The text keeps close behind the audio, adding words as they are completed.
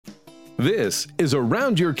This is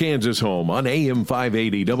Around Your Kansas Home on AM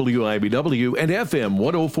 580 WIBW and FM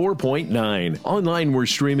 104.9. Online, we're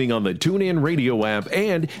streaming on the TuneIn radio app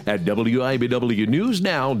and at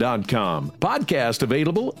WIBWNewsNow.com. Podcast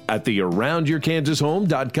available at the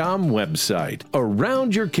AroundYourKansasHome.com website.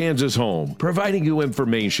 Around Your Kansas Home, providing you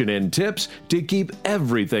information and tips to keep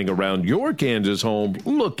everything around your Kansas home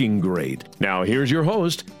looking great. Now, here's your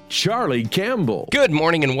host, Charlie Campbell. Good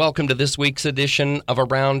morning and welcome to this week's edition of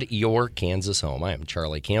Around Your Kansas Home. I am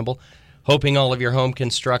Charlie Campbell, hoping all of your home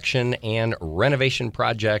construction and renovation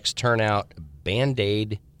projects turn out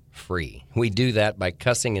Band-Aid free. We do that by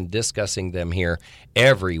cussing and discussing them here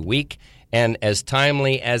every week, and as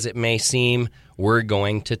timely as it may seem, we're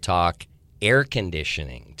going to talk air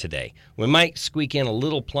conditioning today. We might squeak in a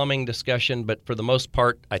little plumbing discussion, but for the most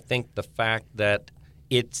part, I think the fact that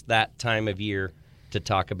it's that time of year to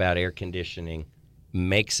talk about air conditioning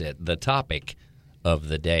makes it the topic of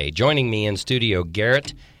the day. Joining me in studio,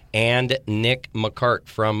 Garrett and Nick McCart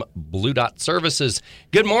from BlueDot Services.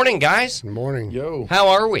 Good morning, guys. Good morning. Yo. How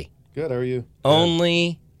are we? Good, how are you?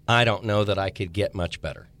 Only I don't know that I could get much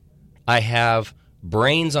better. I have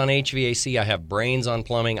brains on HVAC. I have brains on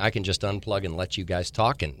plumbing. I can just unplug and let you guys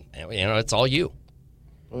talk, and it's all you.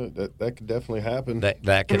 Well, that could definitely happen.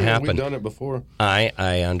 That could happen. We've done it before.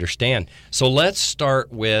 I understand. So let's start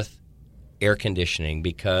with air conditioning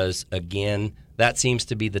because, again, that seems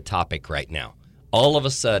to be the topic right now. All of a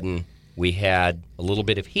sudden, we had a little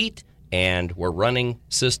bit of heat, and we're running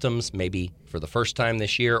systems maybe for the first time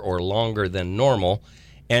this year or longer than normal.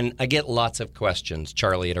 And I get lots of questions,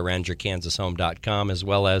 Charlie at AroundYourKansasHome.com, as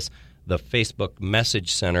well as the Facebook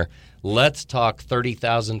Message Center. Let's talk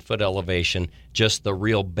 30,000-foot elevation, just the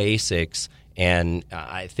real basics. And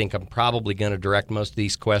I think I'm probably going to direct most of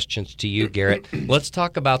these questions to you, Garrett. Let's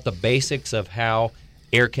talk about the basics of how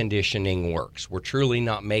air conditioning works. We're truly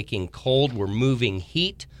not making cold. We're moving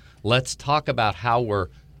heat. Let's talk about how we're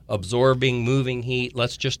absorbing, moving heat.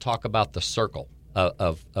 Let's just talk about the circle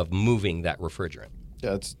of moving that refrigerant.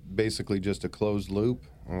 Yeah, it's basically just a closed loop.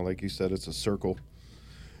 Like you said, it's a circle.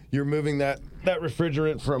 You're moving that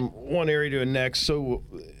refrigerant from one area to the next. So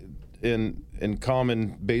in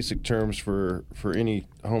common basic terms for any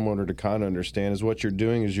homeowner to kind of understand is what you're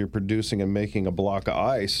doing is you're producing and making a block of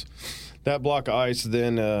ice. That block of ice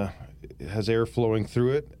then has air flowing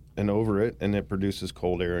through it and over it, and it produces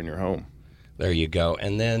cold air in your home. There you go.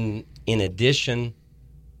 And then in addition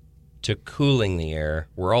to cooling the air,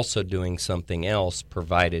 we're also doing something else,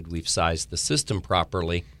 provided we've sized the system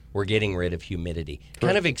properly. We're getting rid of humidity. Correct.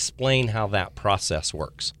 Kind of explain how that process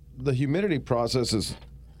works. The humidity process is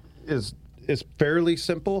fairly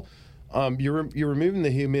simple. You're removing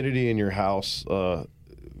the humidity in your house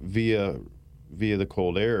via the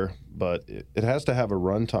cold air, but it has to have a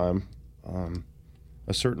runtime,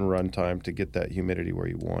 a certain runtime to get that humidity where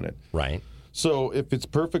you want it. Right. So if it's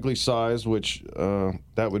perfectly sized, which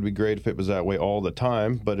that would be great if it was that way all the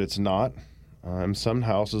time, but it's not. Some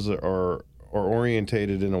houses are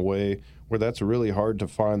orientated in a way where that's really hard to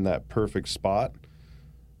find that perfect spot.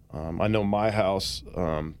 I know my house,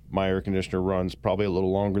 my air conditioner runs probably a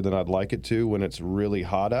little longer than I'd like it to when it's really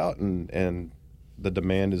hot out and the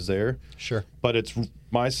demand is there. Sure. But it's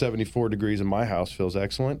my 74 degrees in my house feels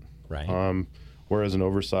excellent. Right. Whereas an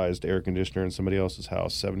oversized air conditioner in somebody else's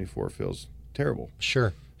house, 74 feels terrible.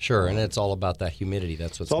 Sure. And it's all about that humidity.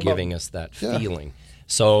 That's what's giving us that Yeah. feeling.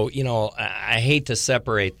 So, I hate to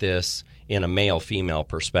separate this in a male-female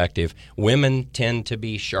perspective. Women tend to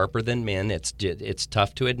be sharper than men. It's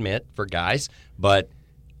tough to admit for guys, but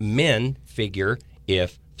men figure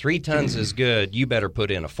if 3 tons is good, you better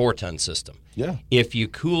put in a 4-ton system. Yeah. If you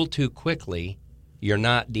cool too quickly, you're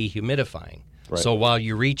not dehumidifying. Right. So while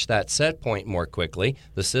you reach that set point more quickly,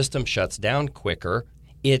 the system shuts down quicker.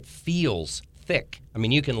 It feels thick. I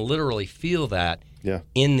mean, you can literally feel that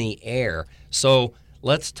in the air. So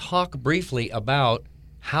let's talk briefly about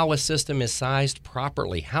how a system is sized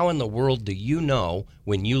properly. How in the world do you know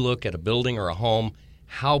when you look at a building or a home,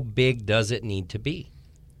 how big does it need to be?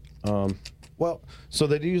 Well, so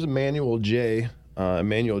they use a manual J.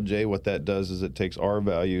 Manual J, what that does is it takes R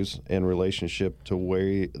values in relationship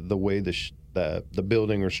to the way the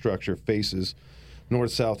building or structure faces,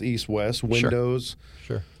 north, south, east, west, windows.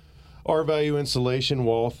 Sure. R value, insulation,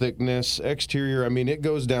 wall thickness, exterior. I mean, it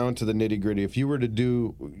goes down to the nitty gritty. If you were to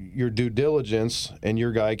do your due diligence and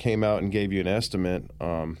your guy came out and gave you an estimate,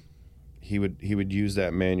 he would use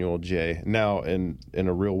that manual J. Now, in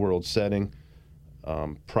a real world setting,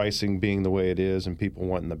 pricing being the way it is and people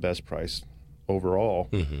wanting the best price overall,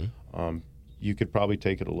 you could probably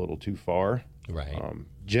take it a little too far Right.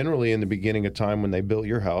 Generally, in the beginning of time when they built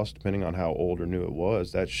your house, depending on how old or new it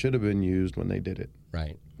was, that should have been used when they did it.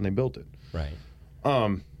 Right. When they built it. Right.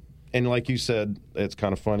 And like you said, it's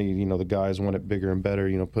kind of funny, the guys want it bigger and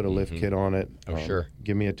better, put a lift kit on it. Oh, sure.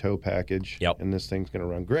 Give me a tow package, and this thing's going to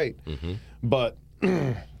run great. Mm-hmm. But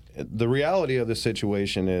the reality of the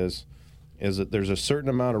situation is that there's a certain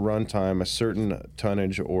amount of runtime, a certain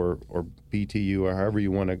tonnage or BTU or however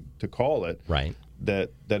you want to call it, right, that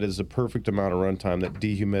is the perfect amount of runtime that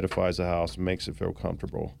dehumidifies the house and makes it feel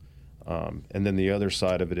comfortable. And then the other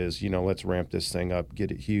side of it is, let's ramp this thing up, get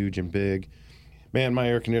it huge and big. Man, my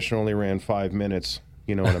air conditioner only ran 5 minutes,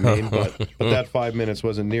 you know what I mean? But that 5 minutes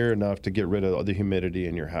wasn't near enough to get rid of the humidity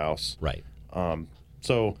in your house. Right.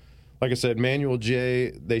 So, like I said, Manual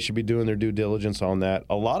J, they should be doing their due diligence on that.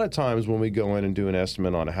 A lot of times when we go in and do an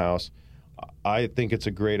estimate on a house, I think it's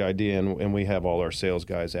a great idea, and we have all our sales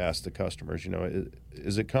guys ask the customers,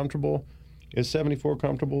 is it comfortable? Is 74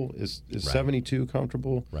 comfortable? Is 72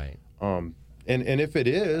 comfortable? Right. And if it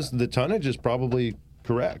is, the tonnage is probably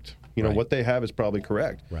correct. What they have is probably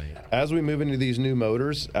correct. Right. As we move into these new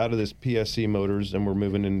motors, out of this PSC motors, and we're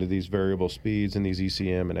moving into these variable speeds and these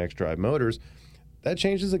ECM and X-Drive motors, that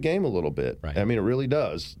changes the game a little bit. Right. I mean, it really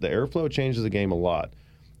does. The airflow changes the game a lot.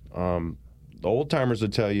 The old timers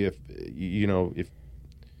would tell you if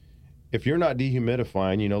you're not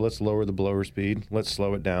dehumidifying, let's lower the blower speed, let's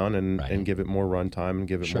slow it down and give it more runtime and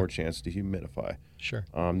give it more chance to humidify. Sure.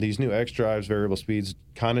 These new X-Drives, variable speeds,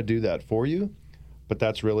 kind of do that for you. But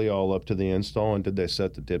that's really all up to the install, and did they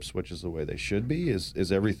set the dip switches the way they should be? Is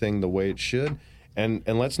everything the way it should? And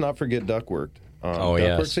let's not forget ductwork.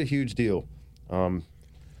 Ductwork's a huge deal.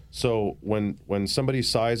 So when somebody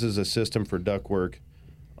sizes a system for ductwork,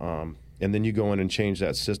 and then you go in and change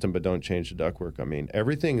that system but don't change the ductwork, I mean,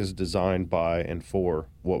 everything is designed by and for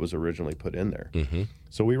what was originally put in there. Mm-hmm.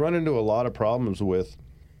 So we run into a lot of problems with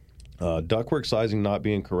ductwork sizing not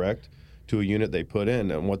being correct to a unit they put in,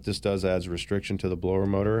 and what this does adds restriction to the blower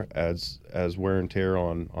motor, adds wear and tear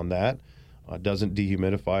on that. Doesn't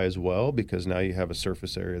dehumidify as well because now you have a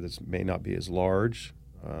surface area that may not be as large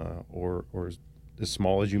or as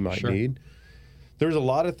small as you might need. There's a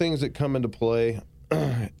lot of things that come into play.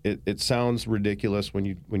 It sounds ridiculous when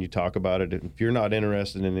you talk about it. If you're not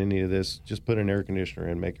interested in any of this, just put an air conditioner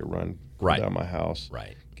in, make it run down my house.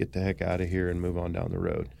 Right. Get the heck out of here and move on down the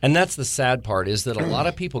road. And that's the sad part, is that a lot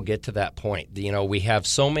of people get to that point. We have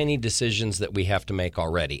so many decisions that we have to make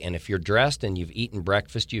already. And if you're dressed and you've eaten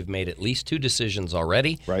breakfast, you've made at least 2 decisions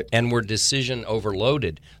already. Right. And we're decision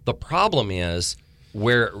overloaded. The problem is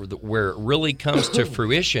where it really comes to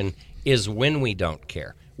fruition is when we don't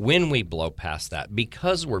care. When we blow past that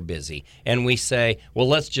because we're busy and we say, well,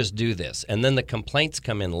 let's just do this. And then the complaints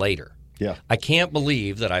come in later. Yeah. I can't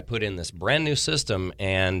believe that I put in this brand new system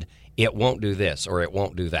and it won't do this or it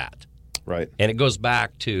won't do that. Right. And it goes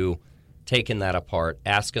back to taking that apart,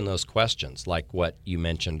 asking those questions like what you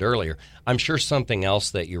mentioned earlier. I'm sure something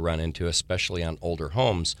else that you run into, especially on older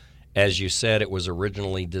homes, as you said, it was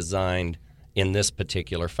originally designed in this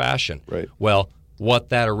particular fashion. Right. Well, what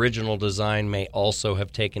that original design may also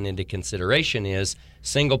have taken into consideration is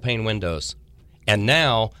single pane windows. And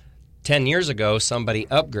now, 10 years ago, somebody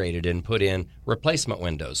upgraded and put in replacement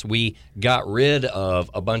windows. We got rid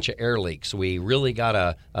of a bunch of air leaks. We really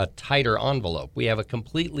got a tighter envelope. We have a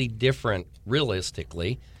completely different,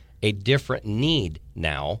 realistically, a different need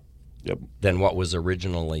now than what was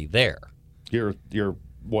originally there. You're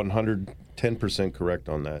 110% correct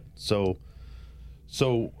on that. So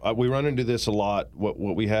we run into this a lot. What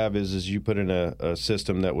we have is you put in a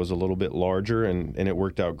system that was a little bit larger and it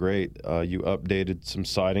worked out great. You updated some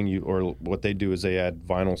siding, or what they do is they add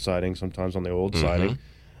vinyl siding sometimes on the old siding.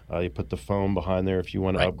 You put the foam behind there if you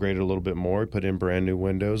want to upgrade it a little bit more. Put in brand new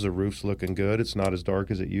windows. The roof's looking good. It's not as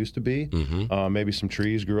dark as it used to be. Maybe some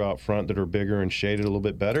trees grew out front that are bigger and shaded a little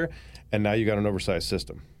bit better. And now you got an oversized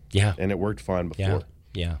system. Yeah. And it worked fine before.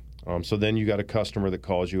 Yeah. So then you got a customer that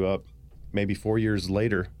calls you up maybe 4 years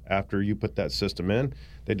later after you put that system in.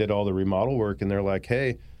 They did all the remodel work, and they're like,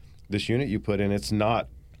 hey, this unit you put in,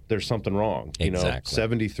 there's something wrong. Exactly.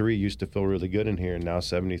 73 used to feel really good in here, and now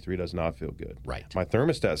 73 does not feel good. Right. My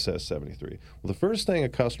thermostat says 73. Well, the first thing a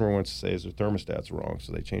customer wants to say is their thermostat's wrong,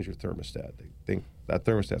 so they change their thermostat. They think that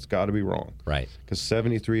thermostat's got to be wrong. Right. Because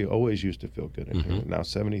 73 always used to feel good in here, now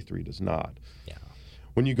 73 does not. Yeah.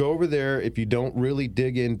 When you go over there, if you don't really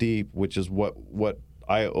dig in deep, which is what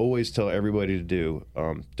I always tell everybody to do,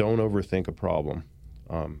 don't overthink a problem.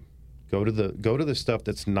 Go to the stuff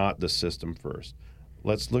that's not the system first.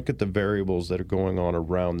 Let's look at the variables that are going on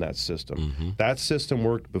around that system. That system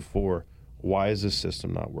worked before. Why is this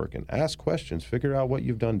system not working? Ask questions. Figure out what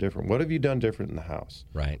you've done different. What have you done different in the house?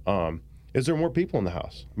 Right. Is there more people in the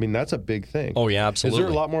house? I mean, that's a big thing. Oh, yeah, absolutely. Is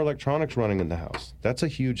there a lot more electronics running in the house? That's a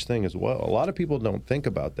huge thing as well. A lot of people don't think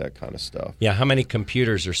about that kind of stuff. Yeah, how many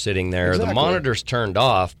computers are sitting there? Exactly. The monitor's turned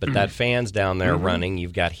off, but that fan's down there running.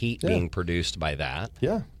 You've got heat being produced by that.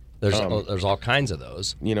 Yeah. There's all kinds of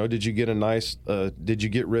those. You know, did you get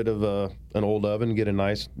rid of an old oven, get a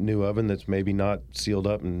nice new oven that's maybe not sealed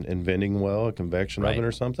up and venting well, a convection oven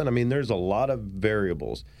or something? I mean, there's a lot of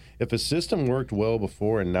variables. If a system worked well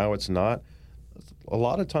before and now it's not, a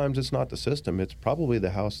lot of times it's not the system. It's probably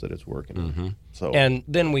the house that it's working in. So, and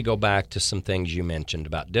then we go back to some things you mentioned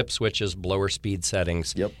about dip switches, blower speed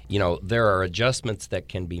settings. Yep. You know, there are adjustments that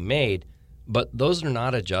can be made, but those are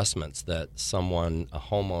not adjustments that someone, a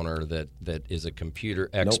homeowner that is a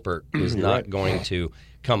computer expert, is not going to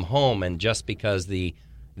come home, and just because the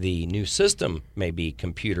new system may be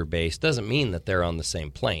computer-based doesn't mean that they're on the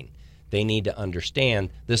same plane. They need to understand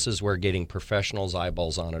this is where getting professionals'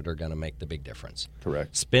 eyeballs on it are going to make the big difference.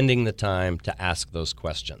 Correct. Spending the time to ask those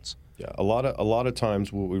questions. Yeah, a lot of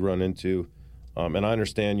times what we run into, and I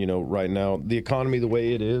understand, you know, right now the economy the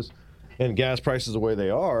way it is, and gas prices the way they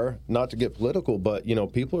are. Not to get political, but you know,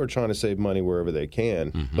 people are trying to save money wherever they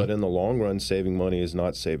can. But in the long run, saving money is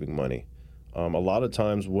not saving money. A lot of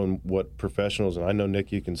times, what professionals, and I know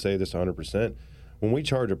Nick, you can say this 100%. When we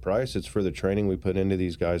charge a price, it's for the training we put into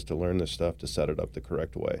these guys to learn this stuff to set it up the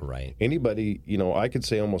correct way. Right. Anybody, you know, I could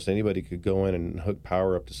say almost anybody could go in and hook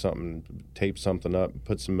power up to something, tape something up,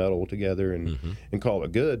 put some metal together, and call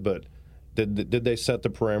it good. But did they set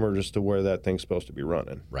the parameters to where that thing's supposed to be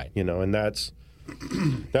running? Right. You know, and that's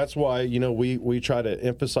why, you know, we try to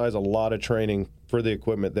emphasize a lot of training for the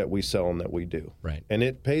equipment that we sell and that we do. Right. And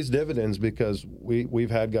it pays dividends because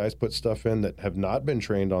we've had guys put stuff in that have not been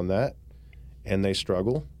trained on that, and they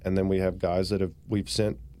struggle. And then we have guys that we've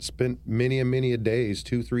spent many a days,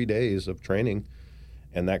 2-3 days of training,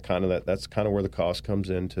 and that's kind of where the cost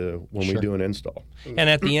comes into when we do an install.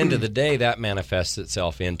 And at the end of the day, that manifests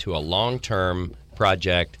itself into a long-term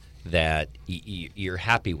project that you're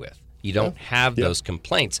happy with. You don't have those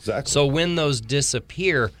complaints. Exactly. So when those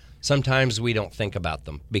disappear, sometimes we don't think about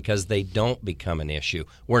them because they don't become an issue.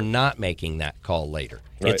 We're not making that call later.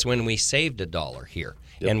 Right. It's when we saved $1 here.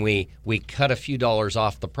 And we cut a few dollars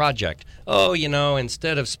off the project. Oh, you know,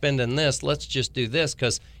 instead of spending this, let's just do this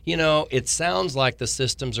because, you know, it sounds like the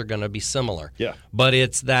systems are going to be similar. Yeah. But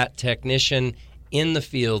it's that technician in the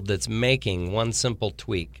field that's making one simple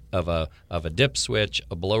tweak of a dip switch,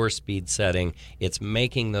 a blower speed setting. It's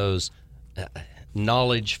making those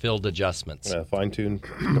knowledge-filled adjustments. Yeah, fine-tune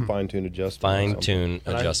adjustments. Fine-tune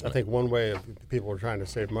adjustment. I think one way if people are trying to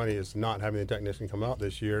save money is not having the technician come out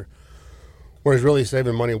this year. Whereas really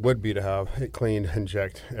saving money would be to have it cleaned and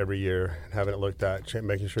checked every year, having it looked at,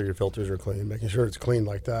 making sure your filters are clean, making sure it's clean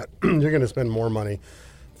like that. You're going to spend more money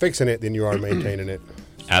fixing it than you are maintaining it.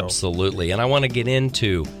 So. Absolutely. And I want to get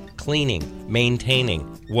into cleaning, maintaining,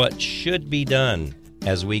 what should be done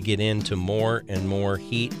as we get into more and more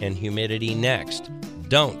heat and humidity next.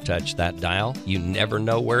 Don't touch that dial. You never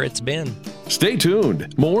know where it's been. Stay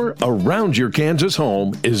tuned. More Around Your Kansas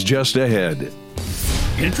Home is just ahead.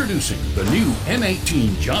 Introducing the new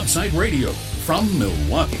M18 Job Site Radio from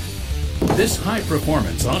Milwaukee. This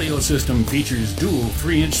high-performance audio system features dual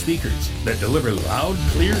 3-inch speakers that deliver loud,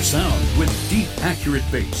 clear sound with deep, accurate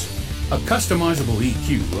bass. A customizable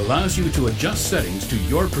EQ allows you to adjust settings to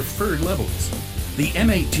your preferred levels. The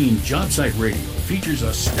M18 Job Site Radio features a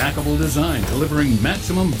stackable design delivering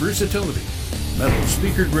maximum versatility. Metal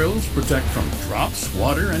speaker grills protect from drops,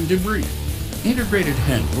 water, and debris. Integrated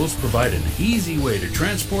handles provide an easy way to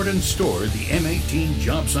transport and store the M18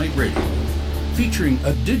 Job Site Radio. Featuring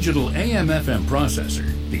a digital AM/FM processor,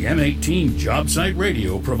 the M18 Job Site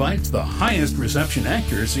Radio provides the highest reception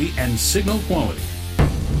accuracy and signal quality.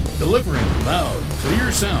 Delivering loud,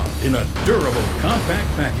 clear sound in a durable, compact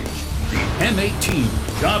package, the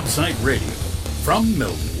M18 Job Site Radio from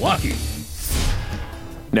Milwaukee.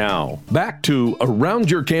 Now, back to Around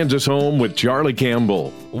Your Kansas Home with Charlie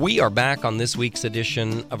Campbell. We are back on this week's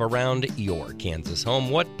edition of Around Your Kansas Home.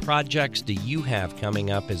 What projects do you have coming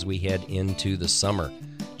up as we head into the summer?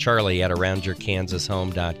 Charlie at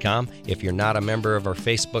AroundYourKansasHome.com. If you're not a member of our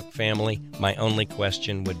Facebook family, my only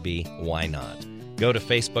question would be, why not? Go to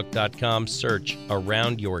Facebook.com, search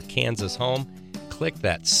Around Your Kansas Home, click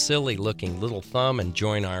that silly-looking little thumb, and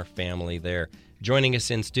join our family there. Joining us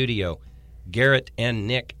in studio, Garrett and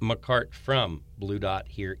Nick McCart from BlueDot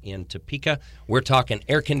here in Topeka. We're talking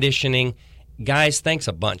air conditioning guys, thanks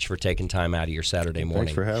a bunch for taking time out of your Saturday morning.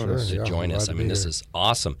 Thanks for having us. To join us. I mean, this is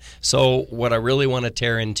awesome. So what I really want to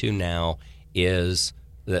tear into now is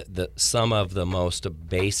some of the most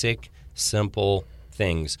basic, simple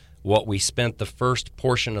things. What we spent the first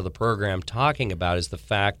portion of the program talking about is the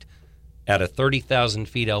fact at a 30,000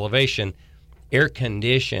 feet elevation, air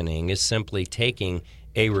conditioning is simply taking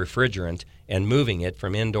a refrigerant and moving it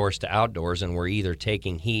from indoors to outdoors, and we're either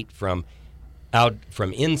taking heat from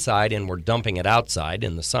inside and we're dumping it outside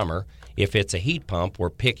in the summer. If it's a heat pump, we're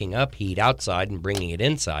picking up heat outside and bringing it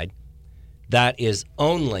inside. That is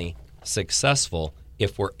only successful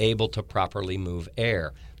if we're able to properly move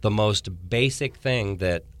air. The most basic thing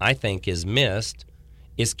that I think is missed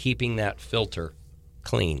is keeping that filter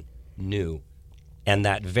clean, new, and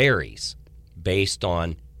that varies based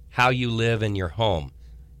on how you live in your home.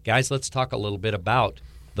 Guys, let's talk a little bit about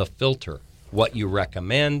the filter, what you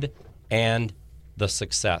recommend, and the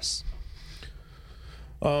success.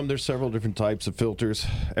 There's several different types of filters.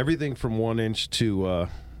 Everything from 1 inch to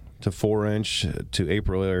 4 inch to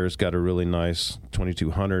April Air's got a really nice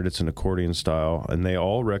 2200. It's an accordion style, and they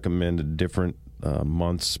all recommend different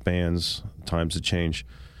month spans, times to change.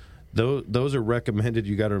 Those are recommended.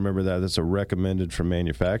 You got to remember that that's a recommended from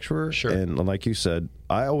manufacturer. Sure. And like you said,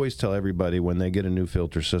 I always tell everybody when they get a new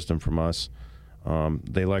filter system from us,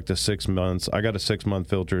 they like the 6 months. I got a 6-month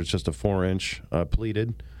filter. It's just a 4 inch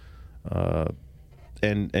pleated,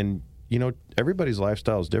 and you know, everybody's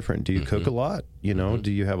lifestyle is different. Do you cook a lot? You know,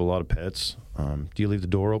 do you have a lot of pets? Do you leave the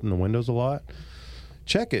door open, the windows a lot?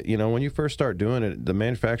 Check it. You know, when you first start doing it, the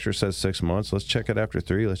manufacturer says 6 months. Let's check it after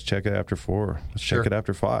 3. Let's check it after 4. Let's check it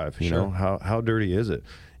after 5. You know, how dirty is it?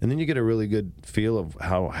 And then you get a really good feel of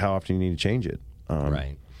how often you need to change it.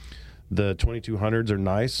 Right. The 2200s are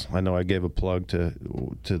nice. I know I gave a plug to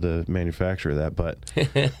the manufacturer of that, but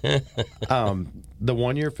the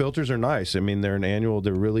 1 year filters are nice. I mean, they're an annual.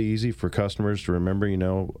 They're really easy for customers to remember. You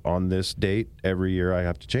know, on this date every year I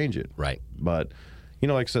have to change it. Right. But you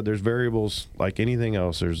know, like I said, there's variables like anything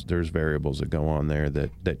else. There's variables that go on there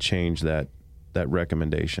that change that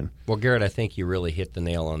recommendation. Well, Garrett, I think you really hit the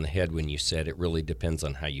nail on the head when you said it really depends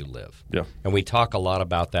on how you live. Yeah. And we talk a lot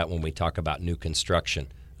about that when we talk about new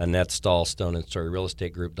construction. Annette Stahl, Stone and Story Real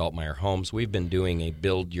Estate Group, Daltmeyer Homes. We've been doing a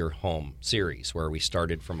Build Your Home series where we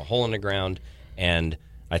started from a hole in the ground, and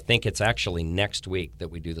I think it's actually next week that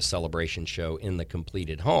we do the celebration show in the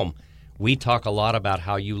completed home. We talk a lot about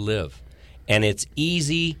how you live, and it's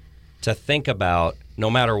easy to think about no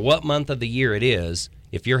matter what month of the year it is.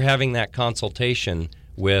 If you're having that consultation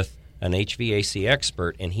with an HVAC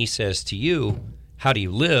expert and he says to you, how do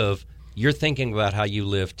you live? You're thinking about how you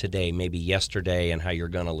live today, maybe yesterday, and how you're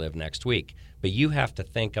going to live next week. But you have to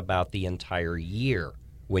think about the entire year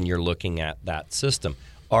when you're looking at that system.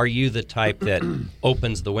 Are you the type that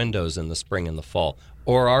opens the windows in the spring and the fall?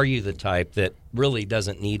 Or are you the type that really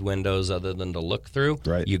doesn't need windows other than to look through?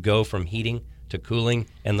 Right. You go from heating to cooling,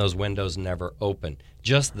 and those windows never open.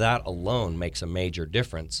 Just that alone makes a major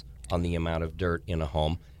difference on the amount of dirt in a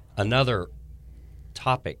home. Another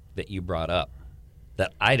topic that you brought up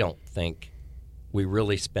that I don't think we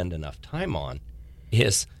really spend enough time on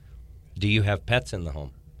is, do you have pets in the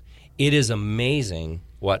home? It is amazing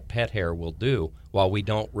what pet hair will do while we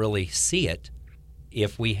don't really see it.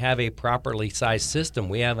 If we have a properly sized system,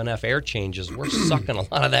 we have enough air changes, we're sucking a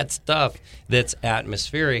lot of that stuff that's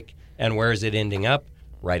atmospheric, and where is it ending up?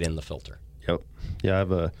 Right in the filter. Yep. Yeah, I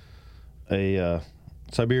have a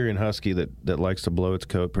Siberian Husky that likes to blow its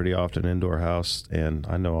coat pretty often indoor house, and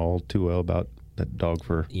I know all too well about that dog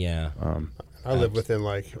fur. Yeah. I live within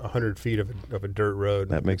like 100 feet of a dirt road.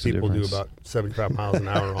 That makes people a difference. do about 75 miles an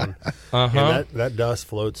hour on. Uh-huh. And that dust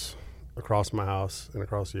floats across my house and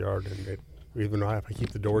across the yard. And even though if I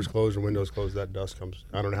keep the doors closed and windows closed, that dust comes.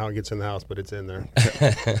 I don't know how it gets in the house, but it's in there.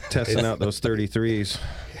 Testing out those 33s.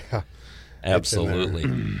 Yeah.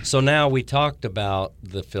 Absolutely. So now we talked about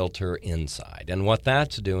the filter inside, and what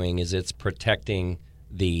that's doing is it's protecting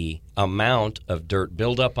the amount of dirt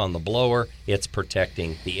buildup on the blower. It's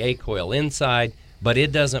protecting the A-coil inside, but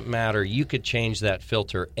it doesn't matter. You could change that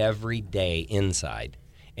filter every day inside,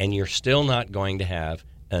 and you're still not going to have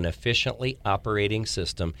an efficiently operating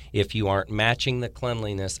system if you aren't matching the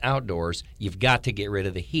cleanliness outdoors. You've got to get rid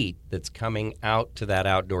of the heat that's coming out to that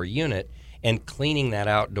outdoor unit and cleaning that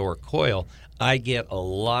outdoor coil. I get a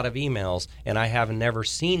lot of emails, and I have never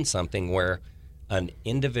seen something where an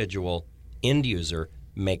individual end user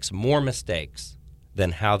makes more mistakes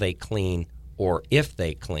than how they clean or if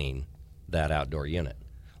they clean that outdoor unit.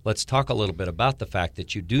 Let's talk a little bit about the fact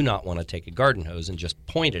that you do not want to take a garden hose and just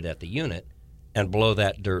point it at the unit and blow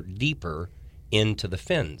that dirt deeper into the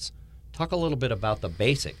fins. Talk a little bit about the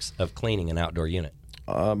basics of cleaning an outdoor unit.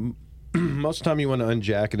 Most of the time you want to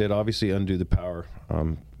unjacket it, obviously undo the power,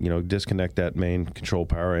 disconnect that main control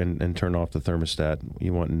power and turn off the thermostat.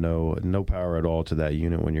 You want no power at all to that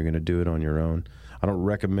unit when you're going to do it on your own. I don't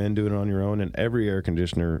recommend doing it on your own, and every air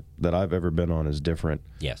conditioner that I've ever been on is different.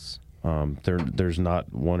 Yes. There's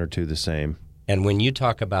not one or two the same. And when you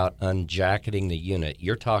talk about unjacketing the unit,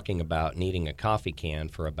 you're talking about needing a coffee can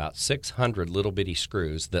for about 600 little bitty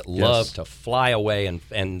screws that love to fly away,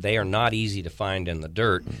 and they are not easy to find in the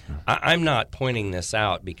dirt. I'm not pointing this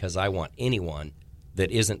out because I want anyone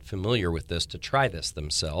that isn't familiar with this to try this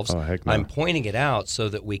themselves. Oh, heck no. I'm pointing it out so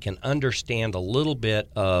that we can understand a little bit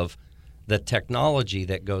of the technology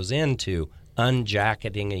that goes into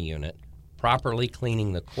unjacketing a unit, properly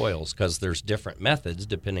cleaning the coils, because there's different methods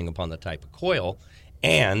depending upon the type of coil,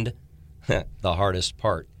 and the hardest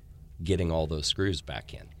part, getting all those screws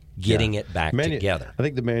back in, getting it back together. I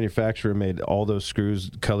think the manufacturer made all those screws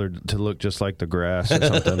colored to look just like the grass or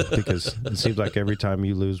something because it seems like every time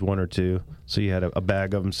you lose one or two, so you had a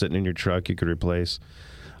bag of them sitting in your truck you could replace.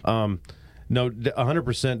 No,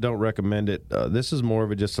 100% don't recommend it. This is more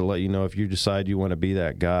of it just to let you know if you decide you want to be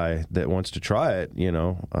that guy that wants to try it,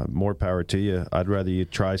 more power to you. I'd rather you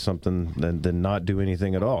try something than not do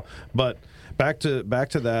anything at all. But back to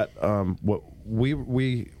that, what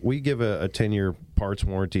we give a 10-year parts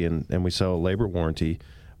warranty and we sell a labor warranty.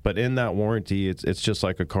 But in that warranty, it's just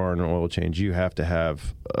like a car and an oil change. You have to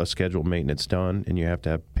have a scheduled maintenance done, and you have to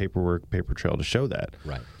have paper trail to show that.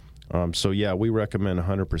 Right. We recommend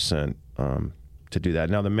 100% to do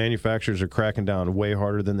that. Now, the manufacturers are cracking down way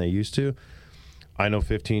harder than they used to. I know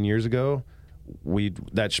 15 years ago,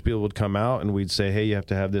 that spiel would come out, and we'd say, hey, you have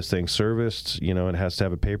to have this thing serviced. It has to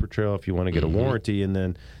have a paper trail if you want to get a warranty. And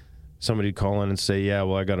then somebody would call in and say, yeah,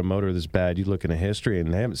 well, I got a motor that's bad. You look in a history,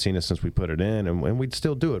 and they haven't seen it since we put it in, and we'd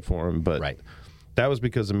still do it for them. But that was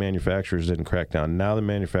because the manufacturers didn't crack down. Now the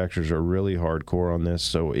manufacturers are really hardcore on this.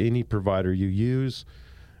 So any provider you use,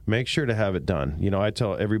 make sure to have it done. I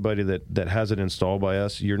tell everybody that has it installed by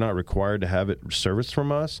us, you're not required to have it serviced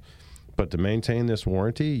from us, but to maintain this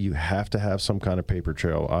warranty, you have to have some kind of paper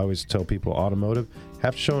trail. I always tell people automotive,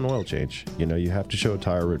 have to show an oil change. You have to show a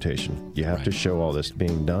tire rotation. You have to show all this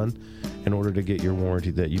being done in order to get your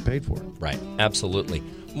warranty that you paid for. Right, absolutely.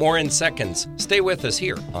 More in seconds. Stay with us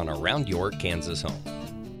here on Around Your Kansas Home.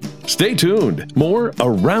 Stay tuned. More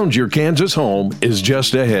Around Your Kansas Home is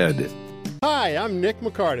just ahead. Hi, I'm Nick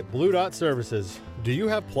McCart at BlueDot Services. Do you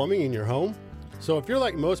have plumbing in your home? So if you're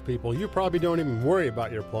like most people, you probably don't even worry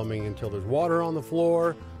about your plumbing until there's water on the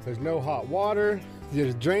floor, there's no hot water,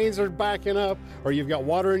 your drains are backing up, or you've got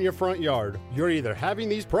water in your front yard. You're either having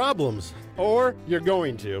these problems or you're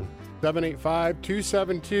going to.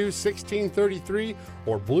 785-272-1633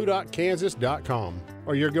 or BlueDotKansas.com.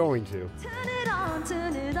 Or you're going to. Turn it on,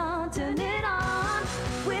 turn it on, turn it on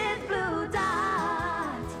with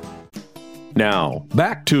BlueDot. Now,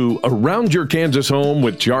 back to Around Your Kansas Home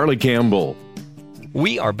with Charlie Campbell.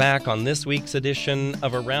 We are back on this week's edition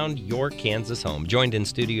of Around Your Kansas Home, joined in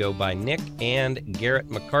studio by Nick and Garrett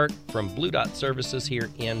McCart from BlueDot Services here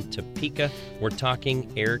in Topeka. We're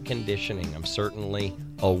talking air conditioning. I'm certainly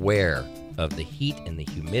aware of the heat and the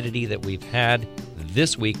humidity that we've had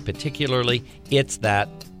this week, particularly. It's that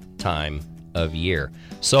time of year.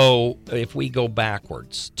 So if we go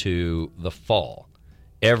backwards to the fall,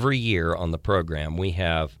 every year on the program we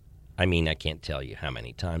have, I can't tell you how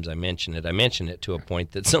many times I mention it. I mention it to a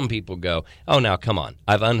point that some people go, oh, now come on,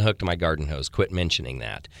 I've unhooked my garden hose. Quit mentioning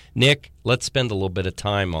that. Nick, let's spend a little bit of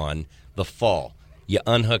time on the fall. You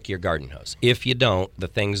unhook your garden hose. If you don't, the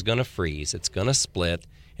thing's going to freeze. It's going to split.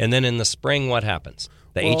 And then in the spring, what happens?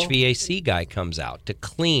 The HVAC guy comes out to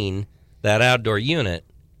clean that outdoor unit.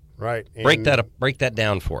 Right. Break that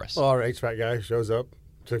down for us. Well, our HVAC guy shows up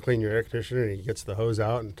to clean your air conditioner, and he gets the hose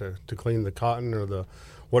out and to clean the cotton or the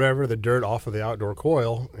whatever, the dirt off of the outdoor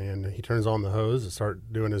coil, and he turns on the hose to start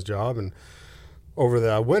doing his job. And over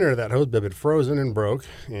the winter, that hose bib had frozen and broke,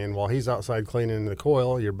 and while he's outside cleaning the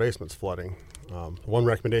coil, your basement's flooding. One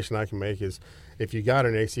recommendation I can make is if you got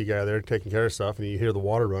an AC guy there taking care of stuff and you hear the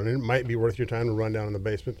water running, it might be worth your time to run down in the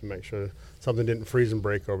basement to make sure something didn't freeze and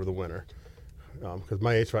break over the winter. Because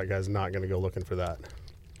my HVAC guy's not going to go looking for that.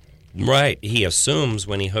 Right. He assumes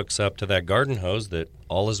when he hooks up to that garden hose that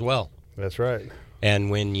all is well. That's right. And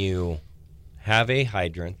when you have a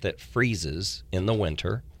hydrant that freezes in the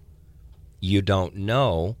winter, you don't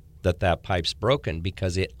know that pipe's broken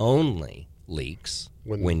because it only leaks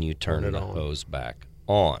when you turn the hose back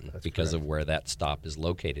on. That's because correct. Of where that stop is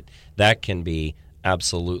located. That can be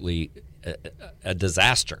absolutely a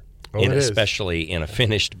disaster, especially in a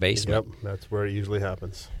finished basement. Yep, that's where it usually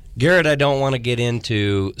happens. Garrett, I don't want to get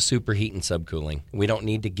into superheat and subcooling. We don't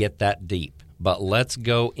need to get that deep. But let's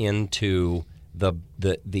go into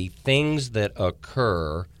the things that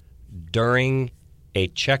occur during a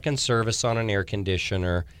check and service on an air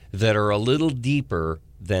conditioner that are a little deeper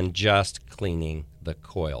than just cleaning the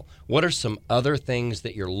coil. What are some other things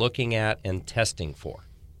that you're looking at and testing for?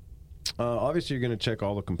 Obviously, you're going to check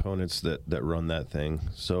all the components that run that thing.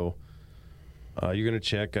 So you're going to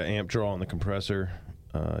check amp draw on the compressor.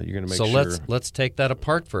 You're going to make sure. So let's take that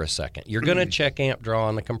apart for a second. You're going to check amp draw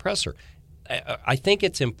on the compressor. I think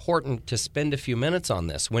it's important to spend a few minutes on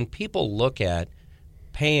this. When people look at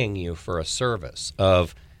paying you for a service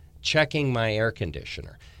of checking my air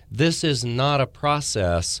conditioner, this is not a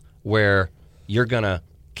process where you're going to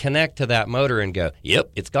connect to that motor and go,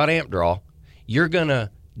 yep, it's got amp draw. You're going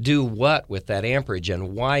to do what with that amperage,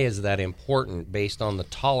 and why is that important based on the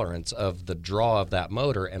tolerance of the draw of that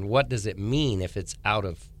motor, and what does it mean if it's out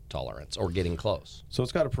of tolerance or getting close? So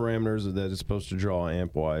it's got a parameters that it's supposed to draw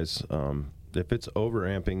amp-wise. If it's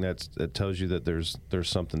over-amping, that tells you that there's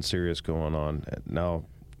something serious going on. Now,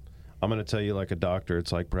 I'm going to tell you like a doctor,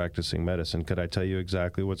 it's like practicing medicine. Could I tell you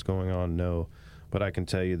exactly what's going on? No. But I can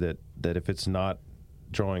tell you that if it's not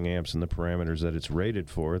drawing amps in the parameters that it's rated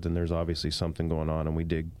for, then there's obviously something going on, and we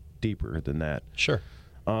dig deeper than that. Sure.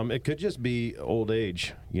 It could just be old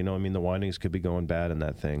age. You know, I mean, the windings could be going bad in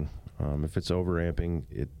that thing. If it's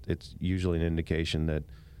over-amping, it's usually an indication that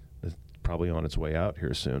it's probably on its way out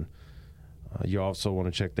here soon. You also want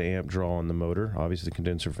to check the amp draw on the motor. Obviously, the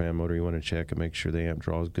condenser fan motor, you want to check and make sure the amp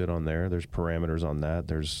draw is good on there. There's parameters on that.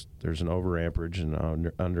 There's an over-amperage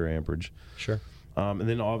and under-amperage. Sure. And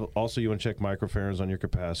then also you want to check microfarads on your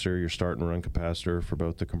capacitor, your start and run capacitor for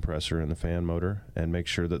both the compressor and the fan motor, and make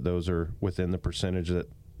sure that those are within the percentage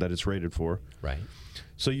that it's rated for. Right.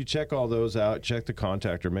 So you check all those out, check the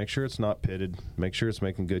contactor, make sure it's not pitted, make sure it's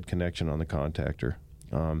making good connection on the contactor.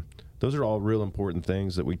 Those are all real important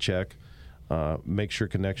things that we check. Make sure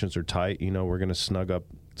connections are tight. You know, we're going to snug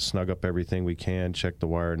up everything we can, check the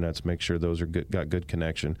wire nuts, make sure those are got good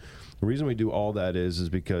connection. The reason we do all that is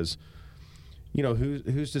because, you know,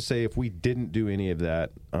 who's to say if we didn't do any of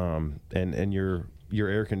that, and your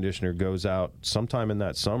air conditioner goes out sometime in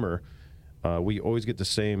that summer, we always get the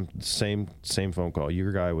same phone call.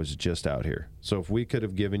 Your guy was just out here. So if we could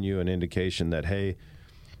have given you an indication that, hey,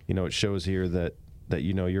 you know, it shows here that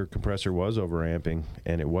you know your compressor was overamping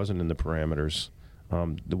and it wasn't in the parameters,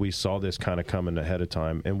 we saw this kind of coming ahead of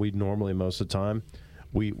time, and we normally most of the time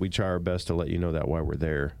we try our best to let you know that while we're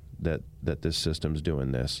there that this system's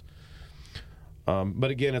doing this.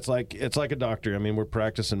 But again, it's like a doctor. I mean, we're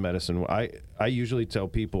practicing medicine. I usually tell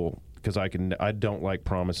people, because I don't like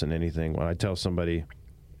promising anything. When I tell somebody,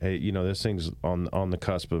 hey, you know, this thing's on the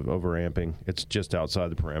cusp of overamping, it's just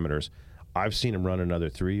outside the parameters. I've seen him run another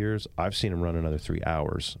 3 years. I've seen him run another 3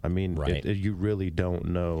 hours. I mean, right. You really don't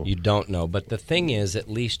know. You don't know. But the thing is, at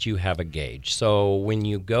least you have a gauge. So when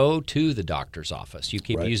you go to the doctor's office, you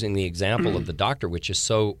keep Right. using the example of the doctor, which is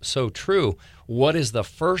so true. What is the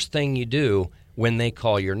first thing you do when they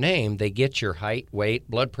call your name? They get your height, weight,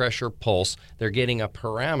 blood pressure, pulse. They're getting a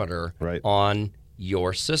parameter Right. on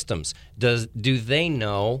your systems. Do they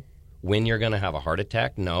know when you're going to have a heart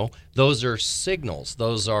attack? No. Those are signals.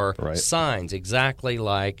 Those are Right. signs, exactly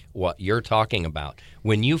like what you're talking about.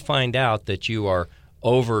 When you find out that you are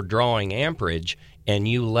overdrawing amperage and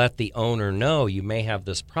you let the owner know you may have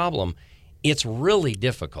this problem, it's really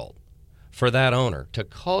difficult for that owner to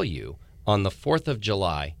call you on the 4th of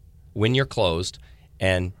July when you're closed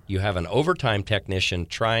and you have an overtime technician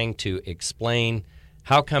trying to explain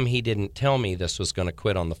how come he didn't tell me this was going to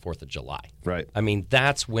quit on the 4th of July. Right. I mean,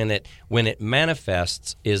 that's when it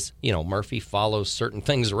manifests is, you know, Murphy follows certain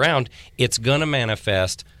things around. It's going to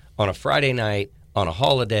manifest on a Friday night, on a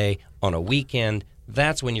holiday, on a weekend.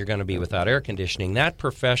 That's when you're going to be without air conditioning. That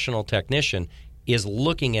professional technician is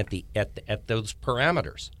looking at those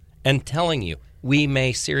parameters and telling you, we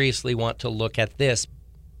may seriously want to look at this,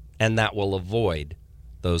 and that will avoid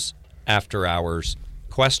those after-hours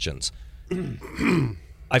questions.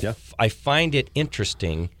 I find it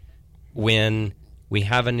interesting when we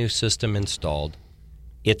have a new system installed.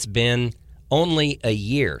 It's been only a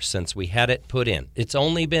year since we had it put in. It's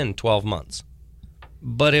only been 12 months.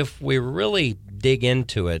 But if we really dig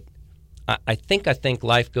into it, I think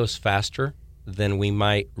life goes faster than we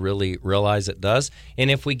might really realize it does. And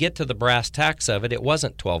if we get to the brass tacks of it, it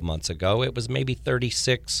wasn't 12 months ago. It was maybe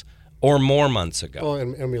 36 or more months ago. Well,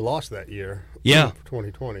 and we lost that year. Yeah.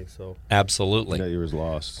 2020. So Absolutely. That year was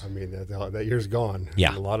lost. I mean, that year's gone. Yeah.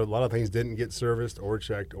 And a lot of things didn't get serviced or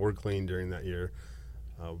checked or cleaned during that year.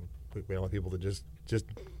 We had a lot of people that just just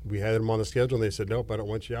we had them on the schedule, and they said, nope, I don't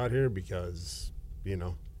want you out here because,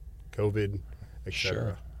 COVID,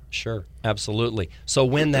 etc. Sure, absolutely. So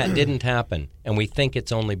when that didn't happen, and we think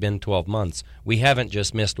it's only been 12 months, we haven't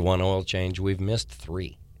just missed one oil change, we've missed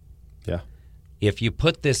 3. Yeah. If you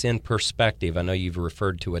put this in perspective, I know you've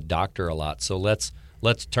referred to a doctor a lot, so let's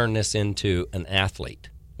turn this into an athlete,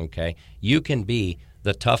 okay? You can be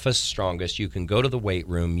the toughest, strongest. You can go to the weight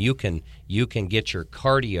room. You can get your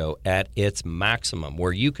cardio at its maximum,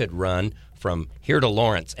 where you could run from here to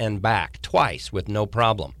Lawrence and back twice with no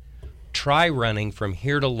problem. Try running from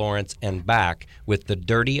here to Lawrence and back with the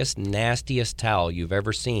dirtiest, nastiest towel you've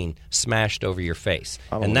ever seen smashed over your face.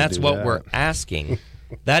 And that's what we're asking.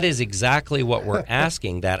 That is exactly what we're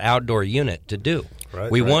asking that outdoor unit to do.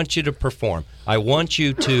 We want you to perform. I want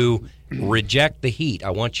you to reject the heat. I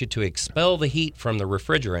want you to expel the heat from the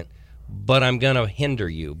refrigerant, but I'm going to hinder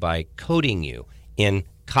you by coating you in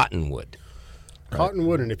cottonwood.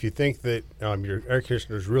 Cottonwood, and if you think that your air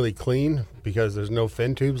conditioner is really clean because there's no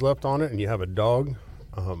fin tubes left on it and you have a dog,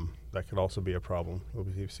 that could also be a problem.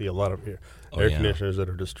 You see a lot of air conditioners that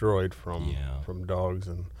are destroyed from dogs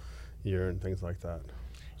and urine and things like that.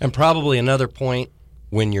 And probably another point,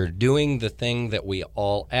 when you're doing the thing that we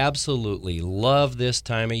all absolutely love this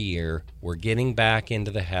time of year, we're getting back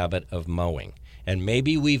into the habit of mowing. And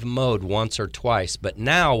maybe we've mowed once or twice, but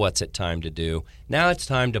now what's it time to do? Now it's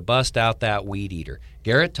time to bust out that weed eater.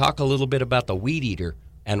 Garrett, talk a little bit about the weed eater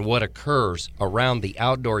and what occurs around the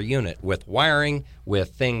outdoor unit with wiring,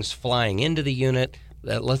 with things flying into the unit.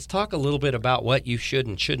 Let's talk a little bit about what you should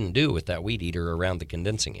and shouldn't do with that weed eater around the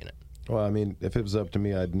condensing unit. Well, I mean, if it was up to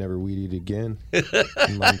me, I'd never weed eat again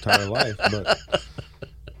in my entire life. But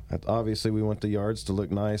obviously, we want the yards to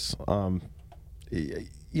look nice.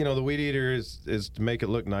 The weed eater is to make it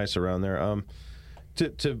look nice around there.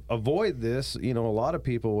 To avoid this, a lot of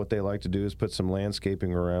people, what they like to do is put some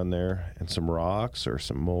landscaping around there and some rocks or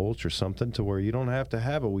some mulch or something to where you don't have to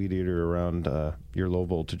have a weed eater around your low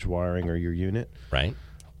voltage wiring or your unit. Right.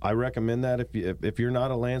 I recommend that if you're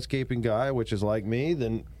not a landscaping guy, which is like me,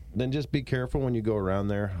 then just be careful when you go around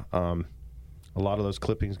there. A lot of those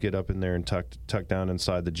clippings get up in there and tucked down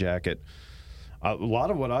inside the jacket. A lot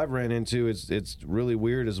of what I've ran into it's really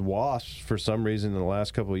weird is wasps, for some reason, in the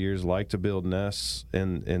last couple of years, like to build nests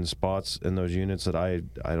in spots in those units that I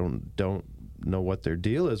don't know what their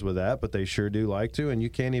deal is with that, but they sure do like to, and you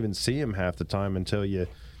can't even see them half the time until you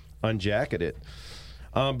unjacket it.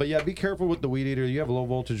 But yeah, be careful with the weed eater. You have low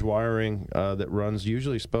voltage wiring that runs,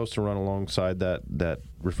 usually supposed to run alongside that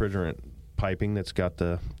refrigerant piping that's got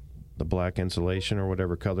the black insulation or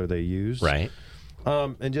whatever color they use. Right.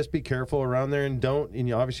 And just be careful around there, and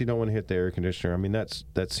you obviously don't want to hit the air conditioner. I mean,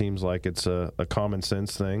 that seems like it's a common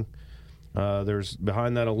sense thing. There's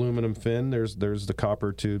behind that aluminum fin, there's the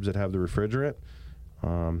copper tubes that have the refrigerant.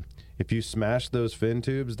 If you smash those fin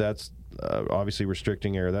tubes, that's obviously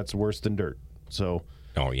restricting air. That's worse than dirt. So.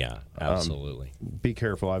 Oh yeah, absolutely. Be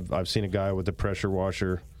careful. I've seen a guy with a pressure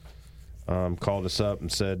washer called us up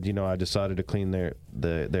and said, I decided to clean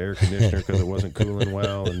the air conditioner because it wasn't cooling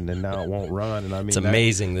well, and now it won't run. And I mean, it's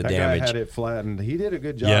amazing the damage. That guy had it flattened. He did a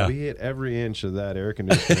good job. Yeah. He hit every inch of that air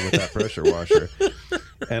conditioner with that pressure washer,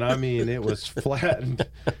 and I mean, it was flattened.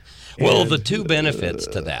 Well, the two benefits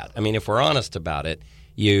to that. I mean, if we're honest about it,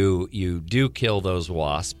 you do kill those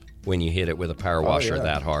wasps when you hit it with a power washer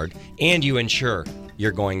that hard, and you ensure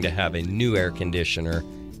you're going to have a new air conditioner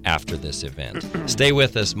after this event. Stay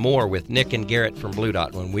with us. More with Nick and Garrett from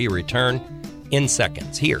BlueDot when we return in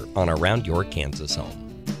seconds here on Around Your Kansas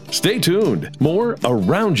Home. Stay tuned. More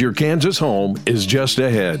Around Your Kansas Home is just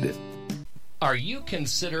ahead. Are you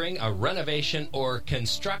considering a renovation or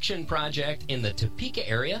construction project in the Topeka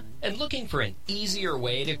area and looking for an easier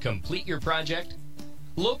way to complete your project?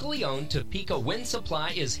 Locally owned Topeka Wind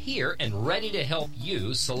Supply is here and ready to help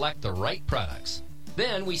you select the right products.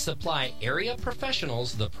 Then we supply area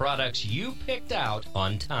professionals the products you picked out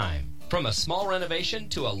on time. From a small renovation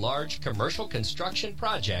to a large commercial construction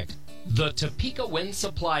project, the Topeka Wind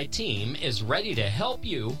Supply team is ready to help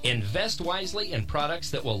you invest wisely in products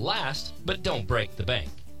that will last but don't break the bank.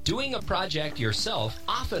 Doing a project yourself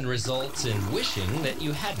often results in wishing that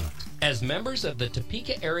you hadn't. As members of the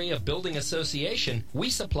Topeka Area Building Association, we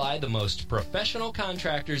supply the most professional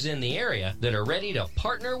contractors in the area that are ready to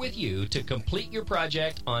partner with you to complete your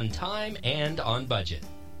project on time and on budget.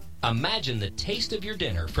 Imagine the taste of your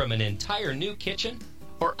dinner from an entire new kitchen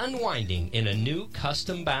or unwinding in a new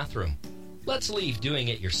custom bathroom. Let's leave doing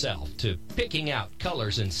it yourself to picking out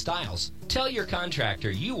colors and styles. Tell your contractor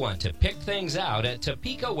you want to pick things out at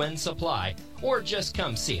Topeka Wind Supply, or just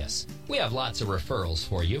come see us. We have lots of referrals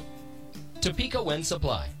for you. Topeka Wind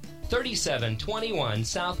Supply, 3721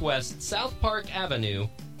 Southwest South Park Avenue,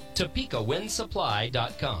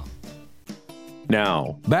 TopekaWindSupply.com.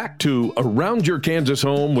 Now, back to Around Your Kansas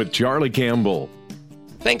Home with Charlie Campbell.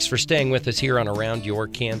 Thanks for staying with us here on Around Your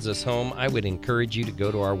Kansas Home. I would encourage you to go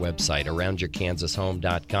to our website,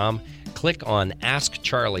 AroundYourKansasHome.com. Click on Ask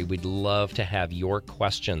Charlie. We'd love to have your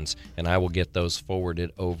questions, and I will get those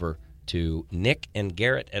forwarded over to Nick and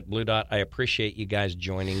Garrett at BlueDot. I appreciate you guys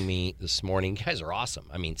joining me this morning. You guys are awesome.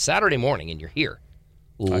 I mean, Saturday morning, and you're here.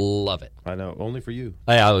 Love it. I know. Only for you.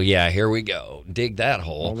 Oh, yeah, here we go. Dig that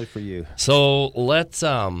hole. Only for you. So let's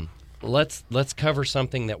cover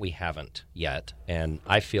something that we haven't yet, and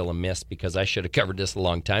I feel amiss because I should have covered this a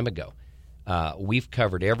long time ago. We've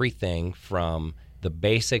covered everything from the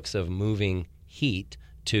basics of moving heat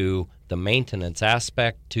to the maintenance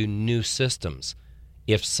aspect to new systems.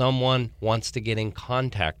 If someone wants to get in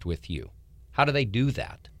contact with you, how do they do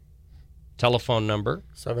that? Telephone number?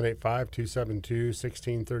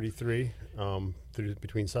 785-272-1633.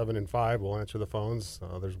 Between 7 and 5, we'll answer the phones.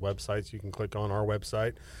 There's websites you can click on, our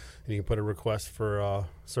website, and you can put a request for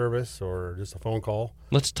service or just a phone call.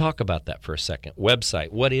 Let's talk about that for a second.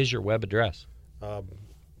 Website. What is your web address?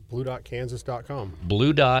 BlueDotKansas.com.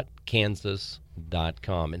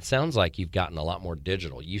 BlueDotKansas.com. It sounds like you've gotten a lot more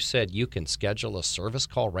digital. You said you can schedule a service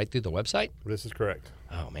call right through the website? This is correct.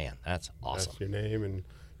 Oh, man, that's awesome. That's your name and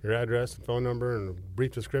your address and phone number and a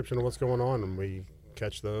brief description of what's going on, and we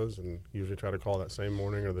catch those and usually try to call that same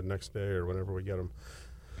morning or the next day or whenever we get them.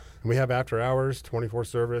 And we have after hours, 24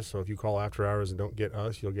 service, so if you call after hours and don't get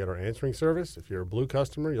us, you'll get our answering service. If you're a Blue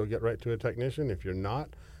customer, you'll get right to a technician. If you're not,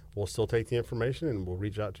 we'll still take the information and we'll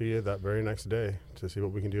reach out to you that very next day to see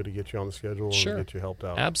what we can do to get you on the schedule Sure. and get you helped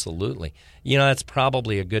out. Absolutely. You know, that's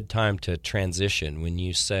probably a good time to transition when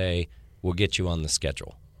you say we'll get you on the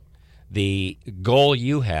schedule. The goal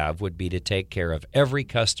you have would be to take care of every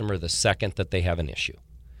customer the second that they have an issue.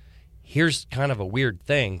 Here's kind of a weird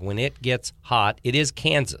thing. When it gets hot, it is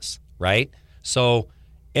Kansas, right? So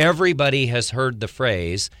everybody has heard the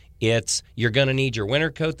phrase, you're going to need your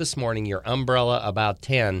winter coat this morning, your umbrella about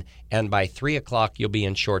 10, and by 3 o'clock you'll be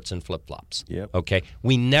in shorts and flip-flops. Yep. Okay?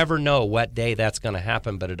 We never know what day that's going to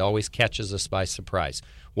happen, but it always catches us by surprise.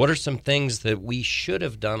 What are some things that we should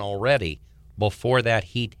have done already before that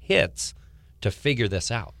heat hits to figure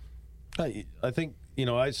this out? I think,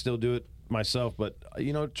 I still do it myself, but,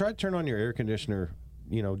 try to turn on your air conditioner,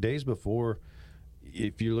 days before.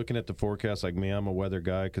 If you're looking at the forecast like me, I'm a weather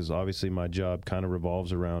guy because obviously my job kind of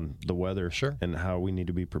revolves around the weather Sure. and how we need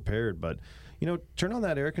to be prepared. But, turn on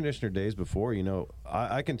that air conditioner days before.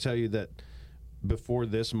 I can tell you that before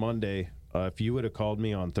this Monday, if you would have called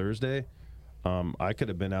me on Thursday, I could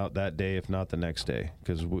have been out that day, if not the next day,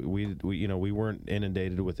 because we weren't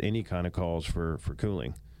inundated with any kind of calls for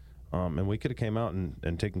cooling, and we could have came out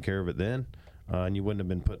and taken care of it then, and you wouldn't have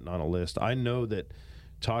been putting on a list. I know that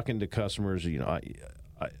talking to customers,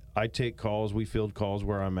 I take calls. We field calls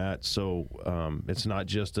where I'm at, so it's not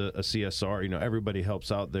just a CSR. Everybody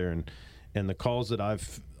helps out there, and the calls that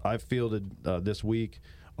I've fielded this week.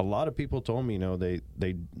 A lot of people told me, they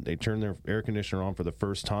turned their air conditioner on for the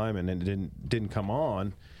first time and it didn't come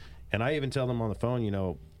on, and I even tell them on the phone,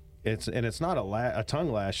 it's not a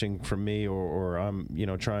tongue lashing from me or I'm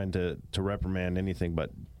trying to reprimand anything, but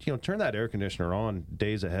turn that air conditioner on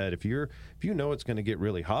days ahead. If you know it's going to get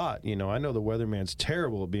really hot, I know the weatherman's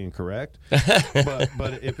terrible at being correct,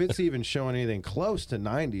 but if it's even showing anything close to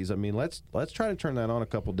 90s, I mean let's try to turn that on a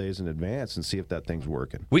couple days in advance and see if that thing's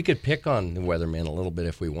working. We could pick on the weatherman a little bit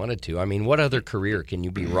if we wanted to. I mean, what other career can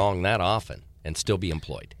you be wrong that often and still be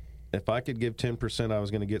employed? If I could give 10%, I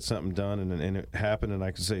was going to get something done, and it happened, and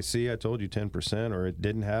I could say, see, I told you 10%, or it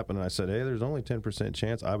didn't happen, and I said, hey, there's only 10%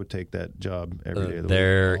 chance, I would take that job every day of the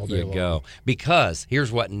there week. you go. Because here's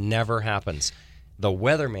what never happens. The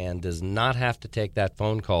weatherman does not have to take that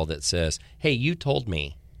phone call that says, hey, you told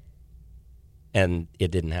me, and it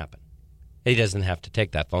didn't happen. He doesn't have to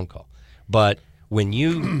take that phone call. But when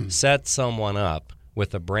you set someone up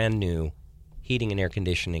with a brand new heating and air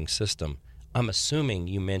conditioning system, I'm assuming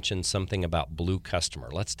you mentioned something about Blue customer.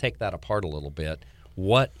 Let's take that apart a little bit.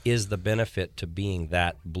 What is the benefit to being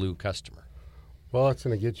that Blue customer? Well, it's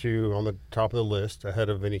going to get you on the top of the list ahead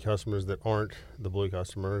of any customers that aren't the Blue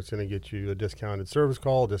customer. It's going to get you a discounted service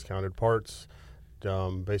call, discounted parts.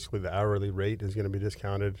 Basically, the hourly rate is going to be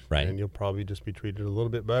discounted, right, and you'll probably just be treated a little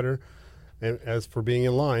bit better. And as for being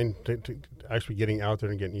in line, to actually getting out there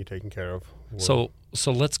and getting you taken care of. So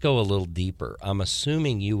let's go a little deeper. I'm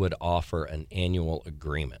assuming you would offer an annual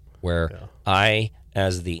agreement where I,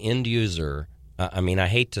 as the end user, I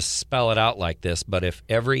hate to spell it out like this, but if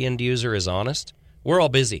every end user is honest, We're all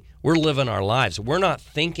busy. We're living our lives. We're not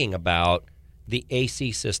thinking about the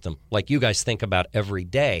AC system like you guys think about every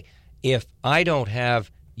day. If I don't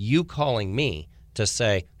have you calling me to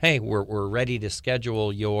say, hey, we're ready to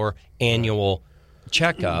schedule your annual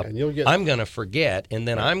checkup, I'm going to forget, and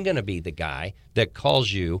then I'm going to be the guy that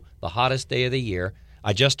calls you the hottest day of the year.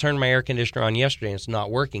 I just turned my air conditioner on yesterday and it's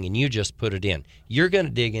not working, and you just put it in. You're going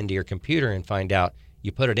to dig into your computer and find out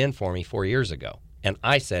you put it in for me 4 years ago, and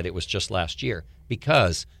I said it was just last year,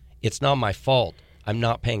 because it's not my fault. I'm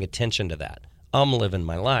not paying attention to that. I'm living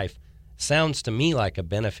my life. Sounds to me like a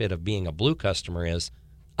benefit of being a Blue customer is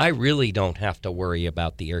I really don't have to worry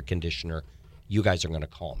about the air conditioner. You guys are going to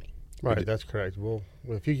call me. Right, that's correct. Well,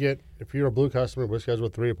 if you're a Blue customer, we schedule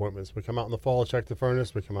 3 appointments. We come out in the fall, check the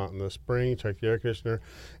furnace. We come out in the spring, check the air conditioner,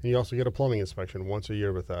 and you also get a plumbing inspection once a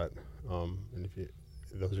year with that. And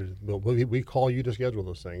we call you to schedule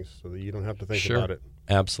those things so that you don't have to think about it.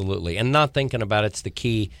 Absolutely, and not thinking about it's the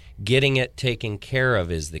key. Getting it taken care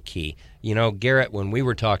of is the key. You know, Garrett, when we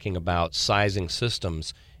were talking about sizing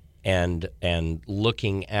systems and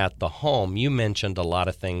looking at the home, you mentioned a lot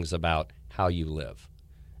of things about how you live.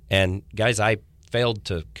 And guys, I failed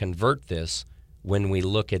to convert this when we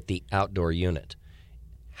look at the outdoor unit.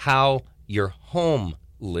 How your home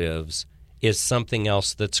lives is something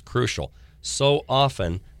else that's crucial. So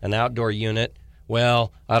often, an outdoor unit,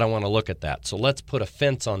 well, I don't want to look at that. So let's put a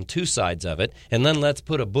fence on 2 sides of it, and then let's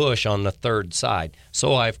put a bush on the 3rd side.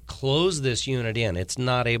 So I've closed this unit in. It's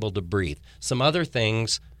not able to breathe. Some other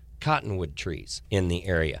things, cottonwood trees in the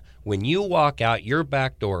area. When you walk out your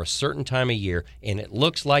back door a certain time of year and it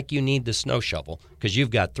looks like you need the snow shovel because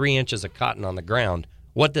you've got 3 inches of cotton on the ground,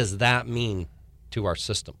 what does that mean to our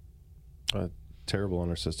system? Terrible on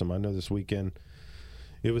our system. I know this weekend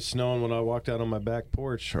it was snowing when I walked out on my back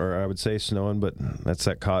porch, or I would say snowing, but that's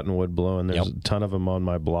that cottonwood blowing. There's a ton of them on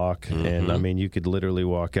my block, and I mean, you could literally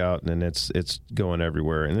walk out and it's going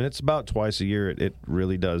everywhere. And it's about twice a year it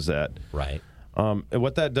really does that. Right. And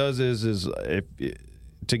what that does is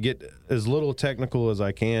to get as little technical as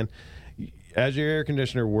I can, as your air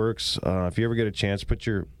conditioner works, if you ever get a chance, put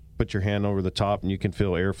your hand over the top and you can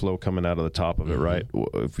feel airflow coming out of the top of it, right?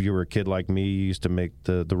 If you were a kid like me, you used to make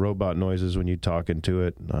the robot noises when you talk into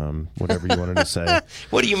it, whatever you wanted to say.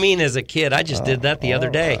 What do you mean as a kid? I just did that the other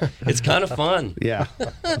day. It's kind of fun. Yeah.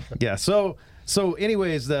 Yeah. So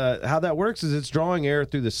anyways, how that works is it's drawing air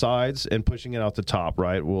through the sides and pushing it out the top,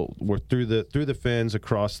 right? We're through the fins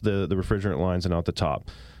across the refrigerant lines and out the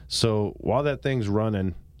top. So while that thing's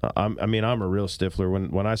running, I'm a real stiffler.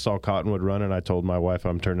 When I saw cottonwood running, I told my wife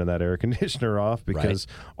I'm turning that air conditioner off because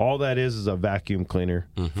all that is a vacuum cleaner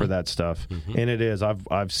for that stuff. And it is.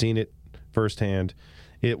 I've seen it firsthand.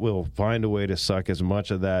 It will find a way to suck as much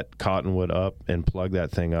of that cottonwood up and plug that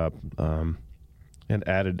thing up, and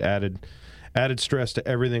added stress to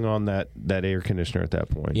everything on that air conditioner at that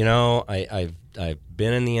point. You know, I've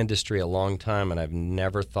been in the industry a long time, and I've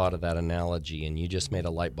never thought of that analogy, and you just made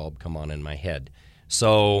a light bulb come on in my head.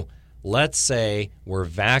 So let's say we're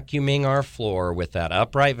vacuuming our floor with that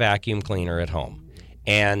upright vacuum cleaner at home,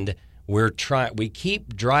 and we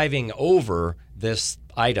keep driving over this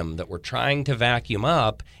item that we're trying to vacuum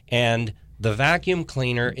up, and the vacuum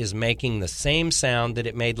cleaner is making the same sound that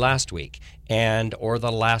it made last week or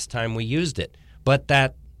the last time we used it. But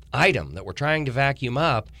that item that we're trying to vacuum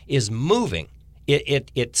up is moving.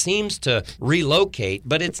 It seems to relocate,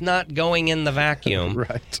 but it's not going in the vacuum.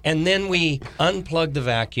 Right. And then we unplug the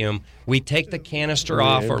vacuum, we take the canister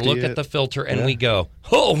off or look at the filter, and we go,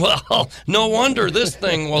 oh, well, no wonder this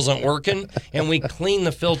thing wasn't working, and we clean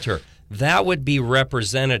the filter. That would be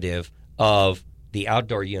representative of the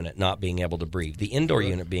outdoor unit not being able to breathe, the indoor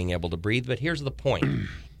unit being able to breathe. But here's the point.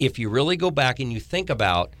 If you really go back and you think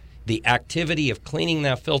about the activity of cleaning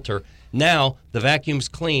that filter, now the vacuum's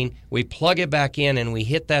clean, we plug it back in and we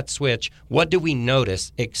hit that switch. What do we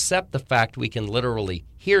notice except the fact we can literally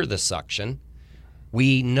hear the suction?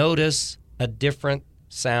 We notice a different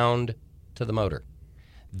sound to the motor.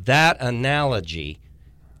 That analogy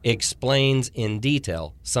explains in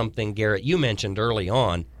detail something, Garrett, you mentioned early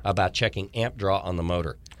on about checking amp draw on the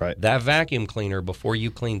motor. Right. That vacuum cleaner, before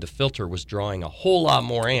you cleaned the filter, was drawing a whole lot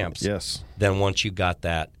more amps than once you got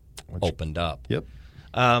that opened up. Yep.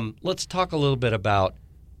 Let's talk a little bit about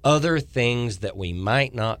other things that we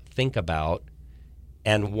might not think about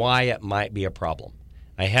and why it might be a problem.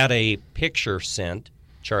 I had a picture sent,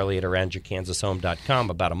 Charlie at AroundYourKansasHome.com,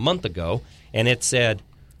 about a month ago, and it said,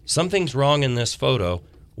 something's wrong in this photo.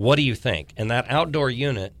 What do you think? And that outdoor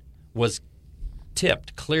unit was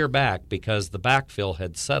tipped clear back because the backfill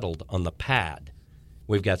had settled on the pad,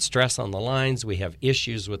 We've got stress on the lines. We have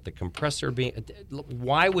issues with the compressor being.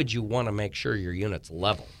 Why would you want to make sure your unit's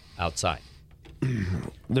level outside?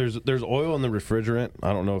 There's oil in the refrigerant.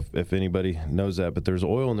 I don't know if anybody knows that, but there's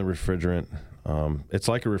oil in the refrigerant. It's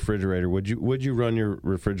like a refrigerator. Would you run your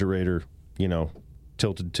refrigerator,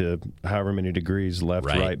 tilted to however many degrees left,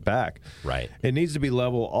 right, back? Right. It needs to be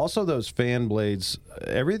level. Also, those fan blades,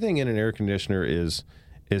 everything in an air conditioner is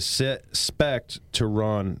spec'd to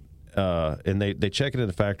run, and they check it in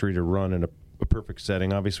the factory to run in a perfect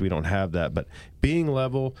setting. Obviously, we don't have that, but being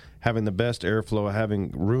level, having the best airflow,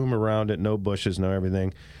 having room around it, no bushes, no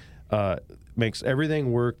everything, makes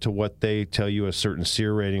everything work to what they tell you a certain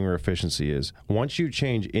SEER rating or efficiency is. Once you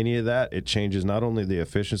change any of that, it changes not only the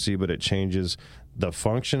efficiency, but it changes the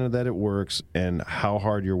function that it works and how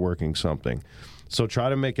hard you're working something. So try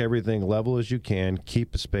to make everything level as you can.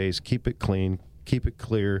 Keep the space, keep it clean, keep it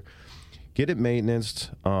clear, get it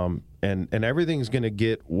maintenanced, and everything's going to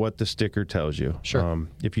get what the sticker tells you. Sure.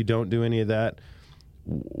 If you don't do any of that,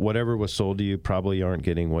 whatever was sold to you probably aren't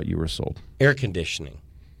getting what you were sold. Air conditioning,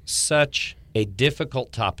 such a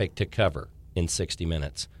difficult topic to cover in 60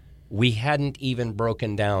 minutes. We hadn't even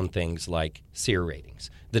broken down things like SEER ratings,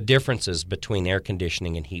 the differences between air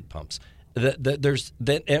conditioning and heat pumps. There's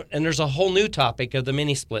a whole new topic of the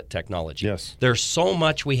mini-split technology. Yes. There's so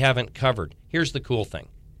much we haven't covered. Here's the cool thing.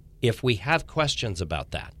 If we have questions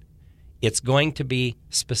about that, it's going to be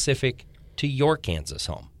specific to your Kansas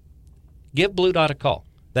home. Give BlueDot a call.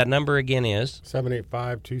 That number again is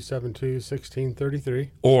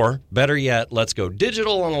 785-272-1633. Or, better yet, let's go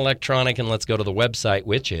digital and electronic, and let's go to the website,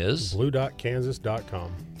 which is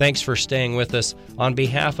BlueDotKansas.com. Thanks for staying with us. On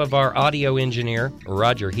behalf of our audio engineer,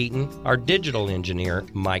 Roger Heaton, our digital engineer,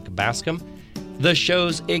 Mike Bascom, the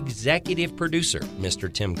show's executive producer, Mr.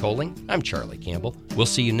 Tim Coling, I'm Charlie Campbell. We'll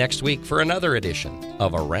see you next week for another edition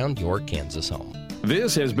of Around Your Kansas Home.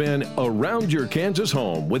 This has been Around Your Kansas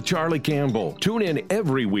Home with Charlie Campbell. Tune in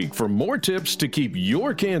every week for more tips to keep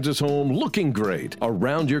your Kansas home looking great.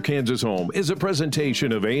 Around Your Kansas Home is a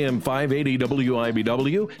presentation of AM 580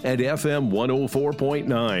 WIBW and FM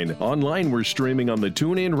 104.9. Online, we're streaming on the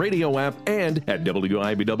TuneIn radio app and at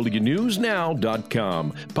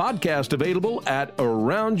WIBWNewsNow.com. Podcast available at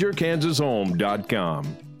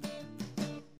AroundYourKansasHome.com.